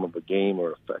outcome of a game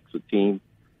or affects a team.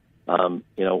 I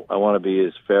want to be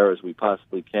as fair as we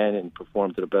possibly can and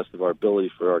perform to the best of our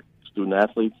ability for our student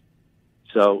athletes.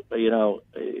 So,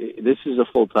 this is a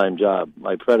full-time job.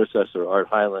 My predecessor, Art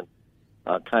Highland,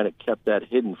 kind of kept that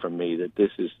hidden from me, that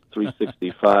this is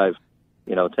 365,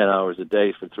 10 hours a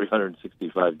day for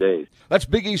 365 days. That's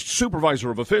Big East Supervisor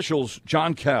of Officials,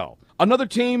 John Kell. Another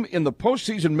team in the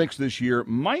postseason mix this year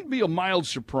might be a mild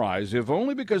surprise, if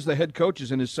only because the head coach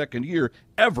is in his second year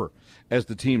ever as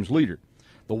the team's leader.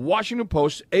 The Washington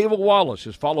Post's Ava Wallace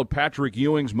has followed Patrick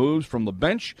Ewing's moves from the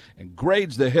bench and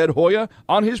grades the head Hoya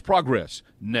on his progress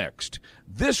next.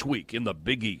 This week in the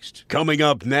Big East. Coming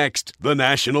up next, the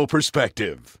National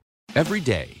Perspective. Every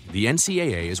day, the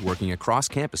NCAA is working across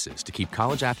campuses to keep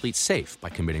college athletes safe by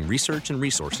committing research and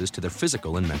resources to their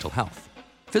physical and mental health.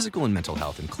 Physical and mental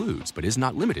health includes, but is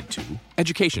not limited to,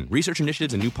 education, research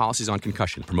initiatives and new policies on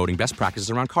concussion, promoting best practices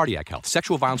around cardiac health,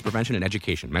 sexual violence prevention and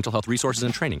education, mental health resources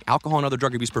and training, alcohol and other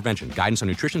drug abuse prevention, guidance on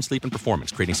nutrition, sleep, and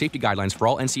performance, creating safety guidelines for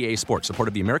all NCAA sports, support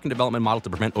of the American Development Model to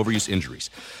prevent overuse injuries.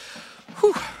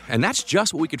 Whew. And that's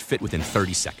just what we could fit within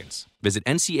 30 seconds. Visit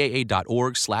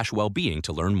ncaa.org/wellbeing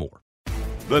to learn more.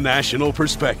 The National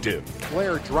Perspective.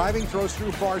 Blair driving, throws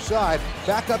through far side.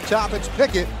 Back up top, it's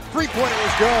Pickett. Three-pointer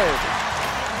is good.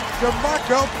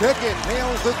 DeMarco Pickett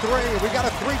nails the three. We got a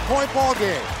three-point ball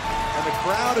game. And the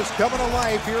crowd is coming to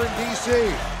life here in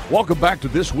D.C. Welcome back to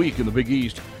This Week in the Big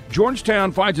East.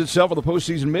 Georgetown finds itself in the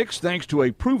postseason mix thanks to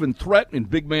a proven threat in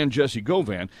big man Jesse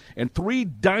Govan and three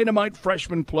dynamite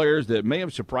freshman players that may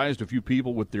have surprised a few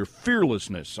people with their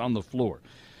fearlessness on the floor.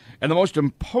 And the most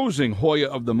imposing Hoya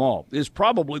of them all is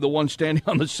probably the one standing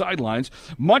on the sidelines,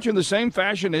 much in the same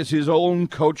fashion as his own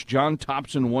coach John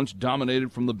Thompson once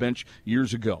dominated from the bench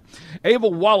years ago. Ava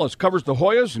Wallace covers the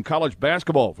Hoyas in college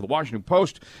basketball for the Washington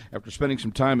Post. After spending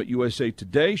some time at USA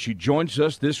Today, she joins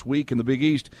us this week in the Big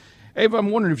East. Ava, I'm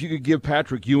wondering if you could give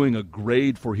Patrick Ewing a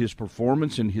grade for his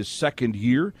performance in his second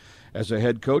year as a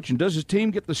head coach, and does his team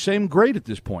get the same grade at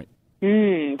this point?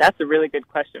 That's a really good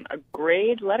question. A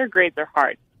grade, letter grades are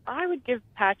hard. I would give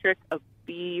Patrick a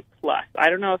B+. I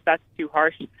don't know if that's too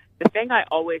harsh. The thing I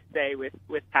always say with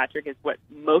Patrick is what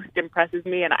most impresses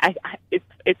me, and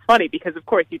it's funny because, of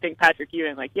course, you think Patrick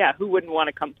Ewing, like, yeah, who wouldn't want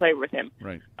to come play with him?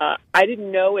 Right. I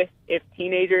didn't know if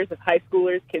teenagers, if high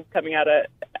schoolers, kids coming out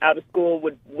of school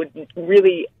would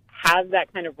really have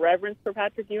that kind of reverence for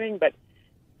Patrick Ewing, but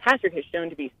Patrick has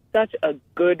shown to be such a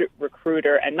good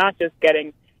recruiter, and not just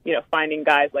finding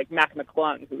guys like Mac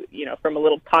McClung, who, from a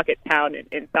little pocket town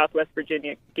in Southwest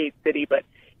Virginia, Gate City, but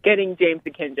getting James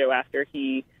Akinjo after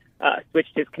he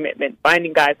switched his commitment,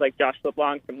 finding guys like Josh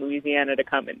LeBlanc from Louisiana to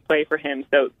come and play for him.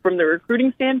 So from the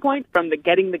recruiting standpoint, from the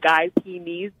getting the guys he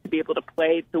needs to be able to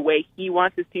play the way he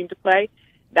wants his team to play,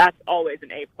 that's always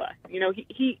an A+. You know,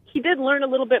 he did learn a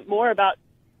little bit more about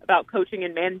coaching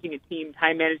and managing a team,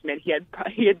 time management. He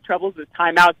had troubles with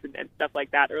timeouts and stuff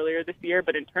like that earlier this year.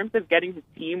 But in terms of getting his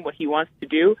team what he wants to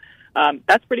do,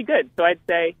 that's pretty good. So I'd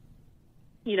say,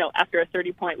 you know, after a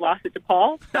 30-point loss at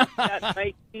DePaul,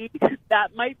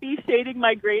 that might be shading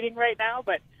my grading right now.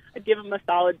 But I'd give him a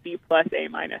solid B+,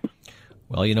 A-.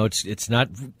 Well, you know, it's not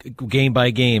game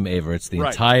by game, Ava. It's the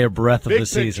entire breadth of the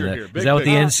season. Is that what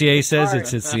the NCAA says?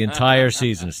 It's the entire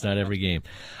season. It's not every game.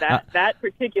 That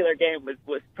particular game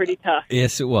was pretty tough.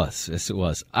 Yes, it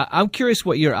was. I'm curious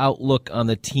what your outlook on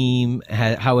the team,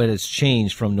 how it has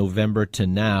changed from November to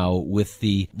now with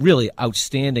the really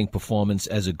outstanding performance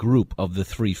as a group of the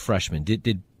three freshmen.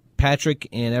 Did Patrick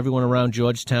and everyone around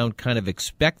Georgetown kind of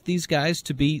expect these guys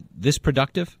to be this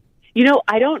productive? You know,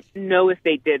 I don't know if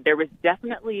they did. There was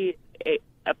definitely a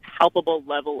palpable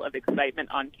level of excitement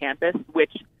on campus,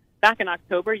 which back in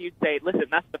October you'd say, listen,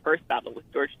 that's the first battle with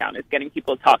Georgetown, is getting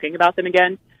people talking about them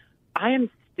again. I am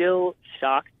still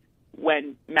shocked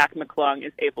when Mac McClung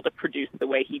is able to produce the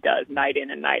way he does night in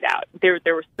and night out. There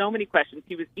were so many questions.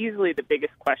 He was easily the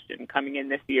biggest question coming in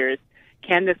this year is,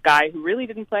 can this guy who really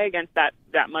didn't play against that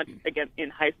much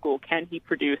in high school, can he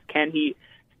produce? Can he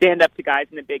stand up to guys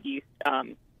in the Big East?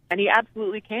 And he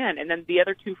absolutely can. And then the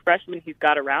other two freshmen he's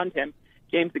got around him,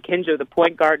 James Akinjo, the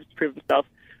point guard, has proved himself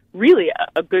really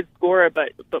a good scorer,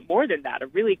 but more than that, a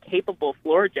really capable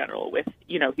floor general with,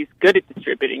 you know, he's good at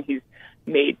distributing. He's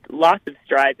made lots of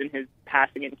strides in his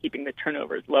passing and keeping the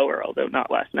turnovers lower, although not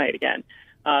last night again.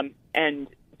 And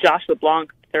Josh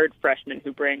LeBlanc, third freshman,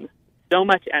 who brings so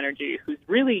much energy, who's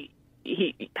really,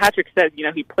 Patrick says, you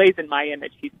know, he plays in my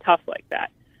image. He's tough like that.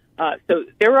 So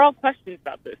there were all questions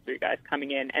about those three guys coming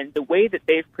in, and the way that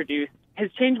they've produced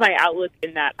has changed my outlook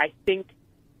in that I think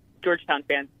Georgetown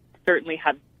fans certainly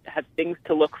have things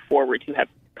to look forward to, have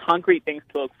concrete things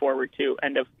to look forward to,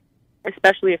 and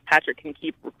especially if Patrick can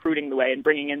keep recruiting the way and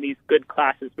bringing in these good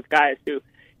classes with guys who,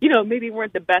 you know, maybe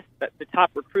weren't the best, the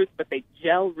top recruits, but they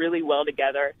gel really well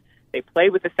together. They play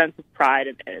with a sense of pride,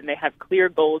 and they have clear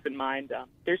goals in mind.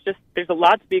 There's a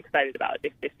lot to be excited about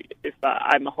if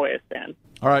I'm a Hoyas fan.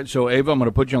 All right, so Ava, I'm going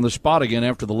to put you on the spot again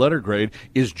after the letter grade.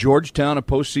 Is Georgetown a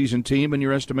postseason team in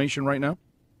your estimation right now?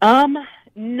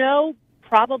 No,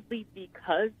 probably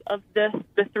because of the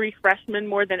three freshmen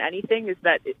more than anything. Is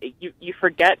that you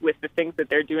forget with the things that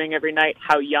they're doing every night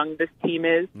how young this team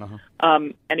is. Uh-huh.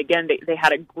 And again, they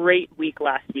had a great week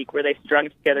last week where they strung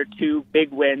together two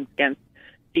big wins against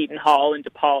Seton Hall and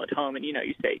DePaul at home, and you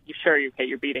say,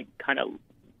 you're beating kind of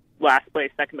last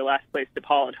place, second to last place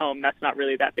DePaul at home. That's not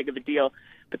really that big of a deal.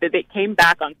 But they came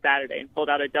back on Saturday and pulled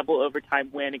out a double overtime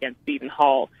win against Seton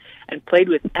Hall and played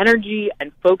with energy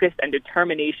and focus and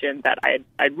determination that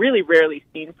I'd really rarely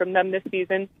seen from them this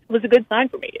season. It was a good sign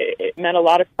for me. It meant a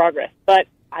lot of progress, but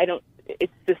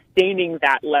it's sustaining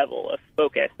that level of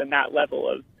focus and that level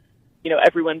of, you know,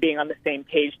 everyone being on the same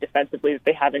page defensively that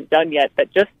they haven't done yet.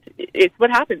 It's what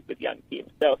happens with young teams.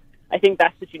 So I think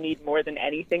that's what you need more than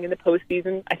anything in the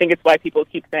postseason. I think it's why people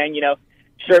keep saying, you know,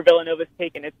 sure, Villanova's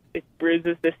taken its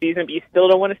bruises this season, but you still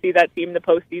don't want to see that team in the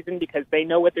postseason because they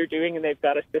know what they're doing and they've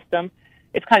got a system.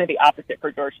 It's kind of the opposite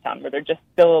for Georgetown, where they're just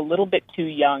still a little bit too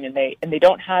young, and they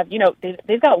don't have, you know,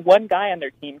 they've got one guy on their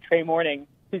team, Trey Morning,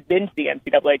 who's been to the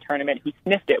NCAA tournament, who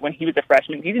sniffed it when he was a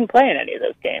freshman. He didn't play in any of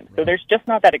those games, so there's just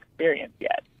not that experience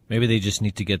yet. Maybe they just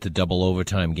need to get to double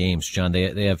overtime games, John.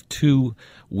 They have two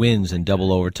wins in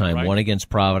double overtime, right. One against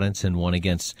Providence and one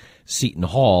against Seton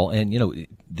Hall. And, you know,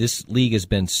 this league has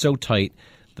been so tight,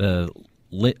 the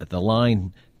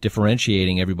line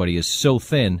differentiating everybody is so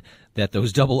thin that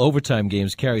those double overtime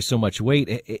games carry so much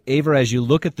weight. Ava, as you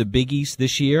look at the Big East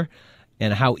this year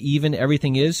and how even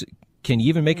everything is, can you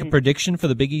even make a prediction for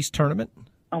the Big East tournament?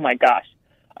 Oh, my gosh.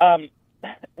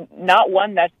 Not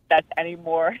one that's any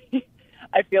more...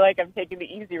 I feel like I'm taking the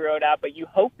easy road out, but you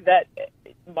hope that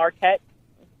Marquette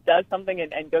does something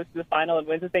and goes to the final and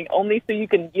wins the thing, only so you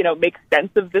can, you know, make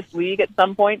sense of this league at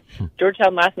some point.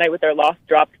 Georgetown last night with their loss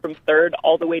dropped from third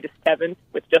all the way to seventh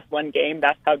with just one game.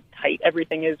 That's how tight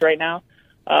everything is right now.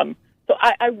 So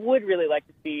I would really like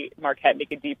to see Marquette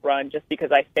make a deep run, just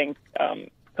because I think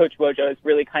Coach Wojo has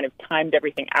really kind of timed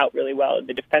everything out really well. And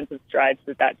the defensive strides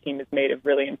that team has made have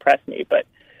really impressed me. But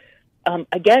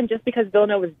again, just because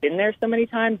Villanova's been there so many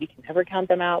times, you can never count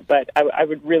them out. But I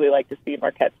would really like to see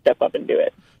Marquette step up and do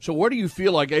it. So where do you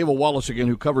feel like Ava Wallace, again,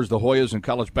 who covers the Hoyas and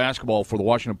college basketball for the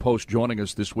Washington Post, joining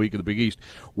us this week in the Big East,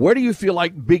 where do you feel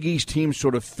like Big East teams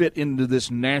sort of fit into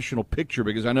this national picture?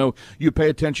 Because I know you pay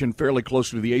attention fairly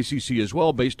closely to the ACC as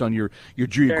well, based on your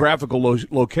geographical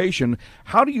location.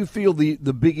 How do you feel the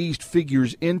Big East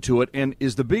figures into it, and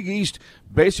is the Big East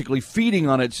basically feeding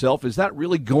on itself? Is that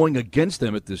really going against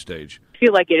them at this stage? I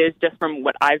feel like it is, just from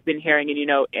what I've been hearing. And,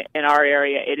 in our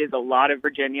area, it is a lot of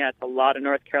Virginia, it's a lot of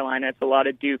North Carolina, it's a lot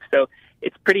of Duke. So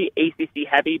it's pretty ACC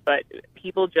heavy, but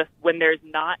people just, when there's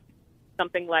not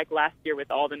something like last year with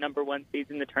all the number one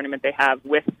seeds in the tournament they have,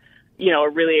 with, a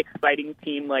really exciting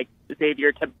team like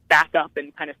Xavier to back up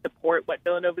and kind of support what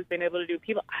Villanova's been able to do,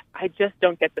 I just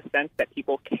don't get the sense that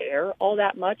people care all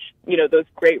that much. Those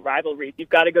great rivalries, you've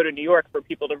got to go to New York for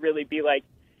people to really be like,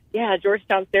 yeah,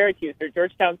 Georgetown Syracuse or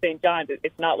Georgetown St. John's.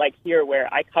 It's not like here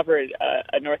where I covered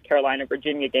a North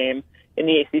Carolina-Virginia game in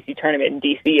the ACC tournament in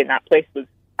D.C., and that place was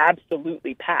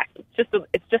absolutely packed.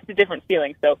 It's just a different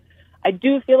feeling. So I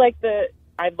do feel like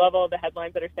I love all the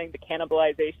headlines that are saying the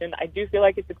cannibalization. I do feel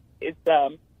like it's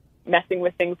messing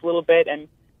with things a little bit, and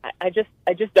I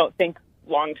just don't think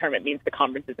long term it means the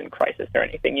conference is in crisis or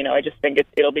anything. I just think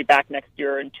it'll be back next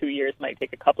year, or in 2 years, might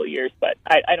take a couple of years, but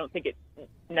I don't think it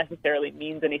necessarily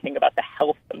means anything about the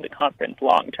health of the conference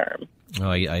long term. Oh,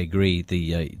 I agree.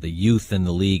 The youth in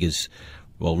the league is,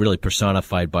 well, really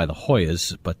personified by the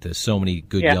Hoyas, but there's so many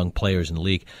good young players in the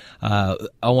league. I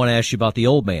want to ask you about the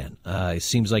old man. It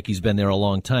seems like he's been there a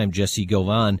long time, Jesse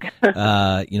Govan.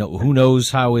 Who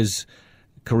knows how his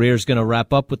career is going to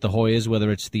wrap up with the Hoyas,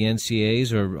 whether it's the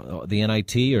NCAAs or the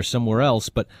NIT or somewhere else.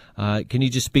 But can you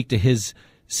just speak to his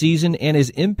season and his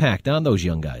impact on those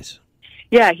young guys?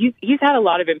 Yeah, he's had a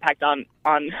lot of impact on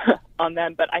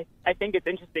them, but I think it's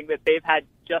interesting that they've had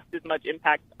just as much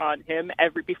impact on him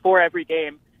before every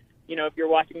game. If you're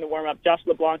watching the warm-up, Josh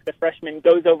LeBlanc, the freshman,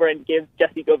 goes over and gives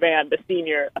Jesse Govan, the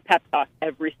senior, a pep talk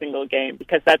every single game,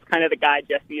 because that's kind of the guy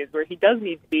Jesse is, where he does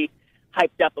need to be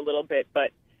hyped up a little bit.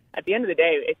 But at the end of the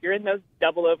day, if you're in those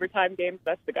double overtime games,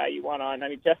 that's the guy you want on. I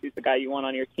mean, Jesse's the guy you want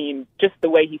on your team. Just the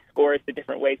way he scores, the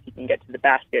different ways he can get to the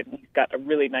basket, and he's got a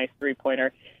really nice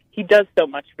three-pointer. He does so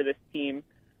much for this team.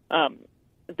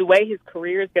 The way his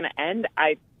career is going to end,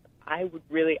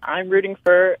 I'm rooting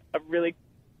for a really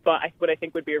fun, what I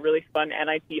think would be a really fun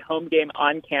NIT home game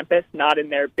on campus, not in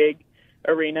their big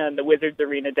arena in the Wizards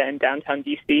Arena in downtown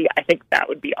DC. I think that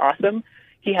would be awesome.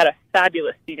 He had a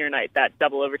fabulous senior night, that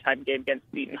double overtime game against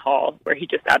Seton Hall, where he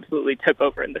just absolutely took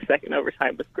over, and the second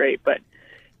overtime was great. But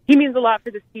he means a lot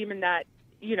for this team in that,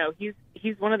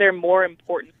 he's one of their more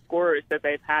important scorers that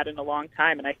they've had in a long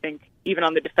time. And I think even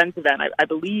on the defensive end, I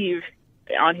believe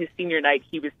on his senior night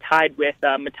he was tied with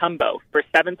Mutombo for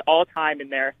 7th all-time in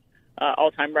their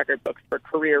all-time record books for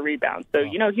career rebounds. So,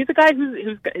 he's a guy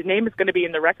whose name is going to be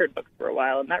in the record books for a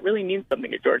while, and that really means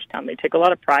something at Georgetown. They take a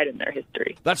lot of pride in their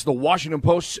history. That's the Washington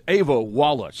Post's Ava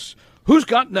Wallace. Who's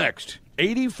got next?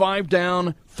 85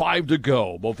 down, 5 to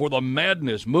go before the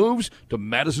madness moves to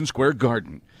Madison Square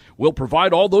Garden. We'll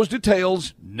provide all those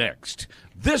details next.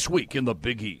 This week in the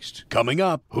Big East. Coming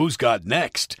up, who's got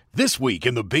next? This week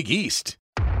in the Big East.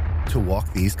 To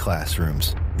walk these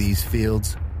classrooms, these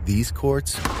fields, these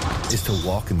courts, is to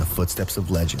walk in the footsteps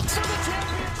of legends.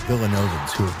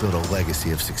 Villanovans who have built a legacy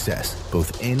of success,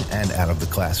 both in and out of the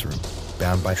classroom.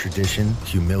 Bound by tradition,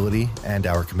 humility, and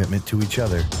our commitment to each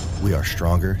other, we are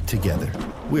stronger together.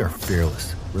 We are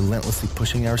fearless, relentlessly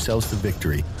pushing ourselves to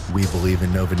victory. We believe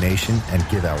in Nova Nation and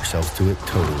give ourselves to it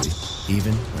totally,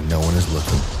 even when no one is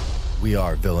looking. We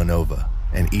are Villanova,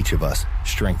 and each of us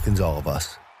strengthens all of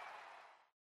us.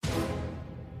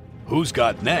 Who's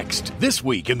got next? This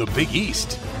week in the Big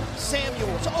East.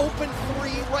 Samuels, open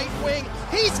three, right wing.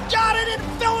 He's got it, and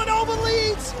Villanova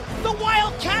leads. The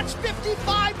Wildcats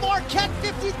 55, Marquette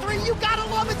 53. You gotta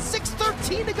love it.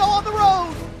 6:13 to go on the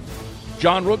road.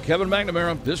 John Rook, Kevin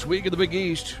McNamara, this week in the Big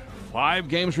East. 5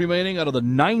 games remaining out of the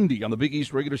 90 on the Big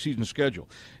East regular season schedule.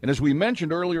 And as we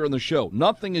mentioned earlier in the show,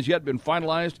 nothing has yet been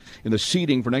finalized in the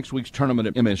seeding for next week's tournament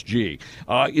at MSG.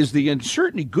 Is the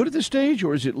uncertainty good at this stage,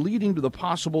 or is it leading to the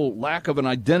possible lack of an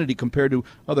identity compared to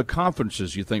other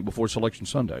conferences, you think, before Selection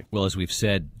Sunday? Well, as we've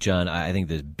said, John, I think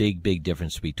there's a big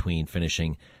difference between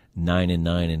finishing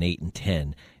 9-9 and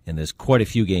 8-10, and there's quite a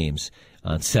few games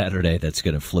on Saturday that's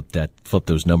going to flip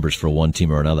those numbers for one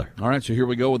team or another. All right, so here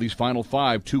we go with these final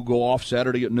 5. 2 go off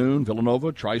Saturday at noon.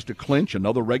 Villanova tries to clinch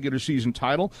another regular season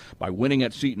title by winning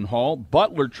at Seton Hall.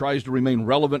 Butler tries to remain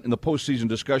relevant in the postseason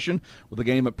discussion with a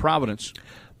game at Providence.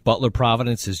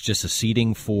 Butler-Providence is just a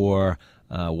seeding for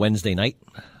Wednesday night.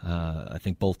 I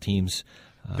think both teams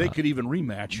They could even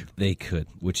rematch. They could,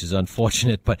 which is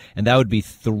unfortunate, and that would be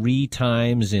 3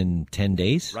 times in 10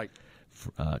 days. Right.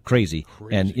 Crazy.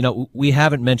 And, we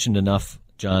haven't mentioned enough,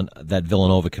 John, that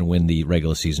Villanova can win the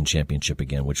regular season championship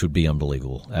again, which would be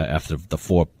unbelievable after the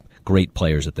 4 great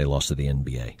players that they lost to the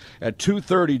NBA. At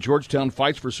 2:30, Georgetown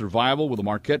fights for survival with a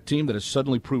Marquette team that has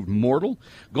suddenly proved mortal.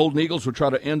 Golden Eagles will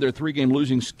try to end their 3-game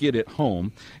losing skid at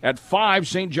home. At 5,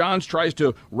 St. John's tries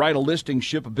to right a listing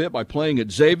ship a bit by playing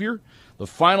at Xavier. The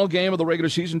final game of the regular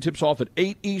season tips off at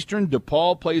 8 Eastern.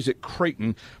 DePaul plays at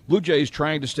Creighton. Blue Jays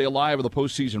trying to stay alive in the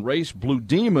postseason race. Blue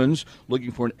Demons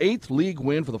looking for an 8th league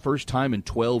win for the first time in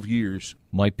 12 years.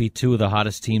 Might be 2 of the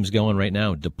hottest teams going right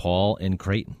now, DePaul and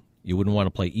Creighton. You wouldn't want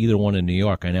to play either one in New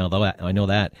York. I know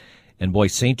that. And, boy,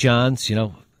 St. John's,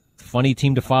 funny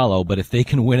team to follow, but if they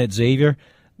can win at Xavier,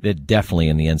 they're definitely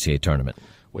in the NCAA tournament.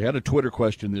 We had a Twitter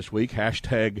question this week,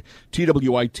 hashtag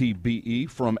TWITBE,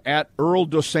 from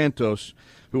 @EarlDosSantos,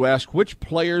 who asked, which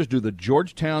players do the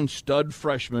Georgetown stud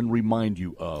freshmen remind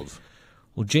you of?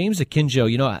 Well, James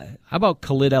Akinjo, how about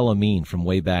Khalid El-Amin from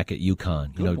way back at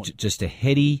UConn? Just a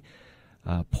heady,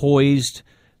 poised,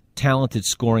 talented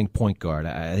scoring point guard.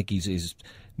 I think he's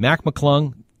Mac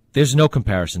McClung. There's no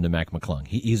comparison to Mac McClung.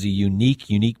 He's a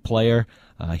unique player.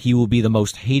 He will be the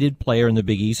most hated player in the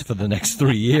Big East for the next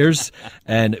 3 years.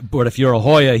 But if you're a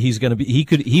Hoya, he's going to be.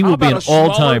 He will be an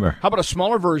all-timer. How about a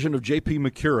smaller version of J.P.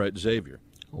 McCura at Xavier?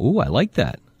 Ooh, I like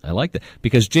that.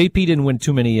 Because J.P. didn't win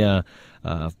too many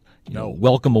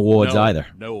welcome awards either.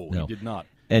 No, he did not.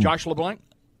 And Josh LeBlanc?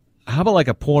 How about like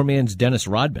a poor man's Dennis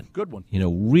Rodman? Good one.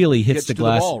 Really hits the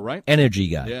glass. The ball, right? Energy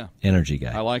guy. Yeah. Energy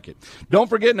guy. I like it. Don't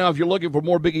forget now, if you're looking for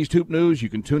more Big East Hoop news, you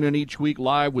can tune in each week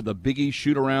live with the Big East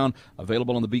Shoot-Around,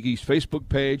 available on the Big East Facebook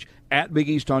page, at Big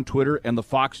East on Twitter, and the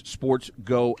Fox Sports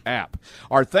Go app.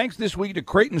 Our thanks this week to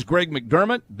Creighton's Greg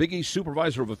McDermott, Big East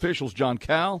Supervisor of Officials John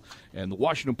Cal, and the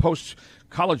Washington Post's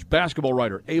college basketball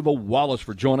writer Ava Wallace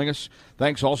for joining us.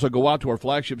 Thanks also go out to our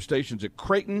flagship stations at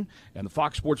Creighton and the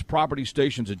Fox Sports property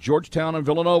stations at Georgetown and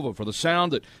Villanova for the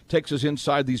sound that takes us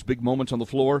inside these big moments on the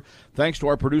floor. Thanks to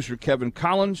our producer Kevin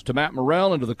Collins, to Matt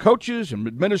Morrell, and to the coaches and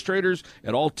administrators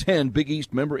at all 10 Big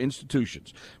East member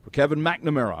institutions. For Kevin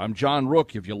McNamara, I'm John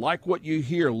Rook. If you like what you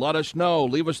hear, let us know.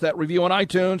 Leave us that review on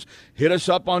iTunes. Hit us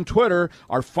up on Twitter.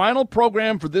 Our final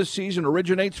program for this season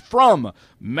originates from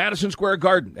Madison Square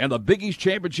Garden and the Big East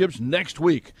Championships next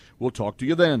week. We'll talk to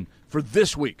you then for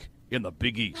This Week in the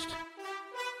Big East.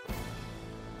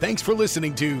 Thanks for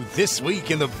listening to This Week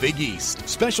in the Big East.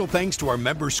 Special thanks to our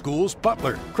member schools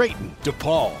Butler, Creighton,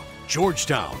 DePaul,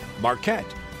 Georgetown,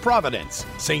 Marquette, Providence,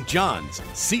 St. John's,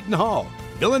 Seton Hall,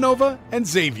 Villanova, and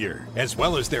Xavier, as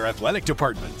well as their athletic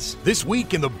departments. This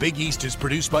Week in the Big East is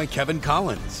produced by Kevin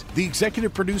Collins. The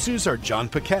executive producers are John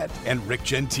Paquette and Rick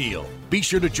Gentile. Be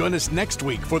sure to join us next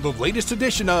week for the latest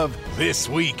edition of This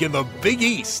Week in the Big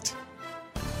East.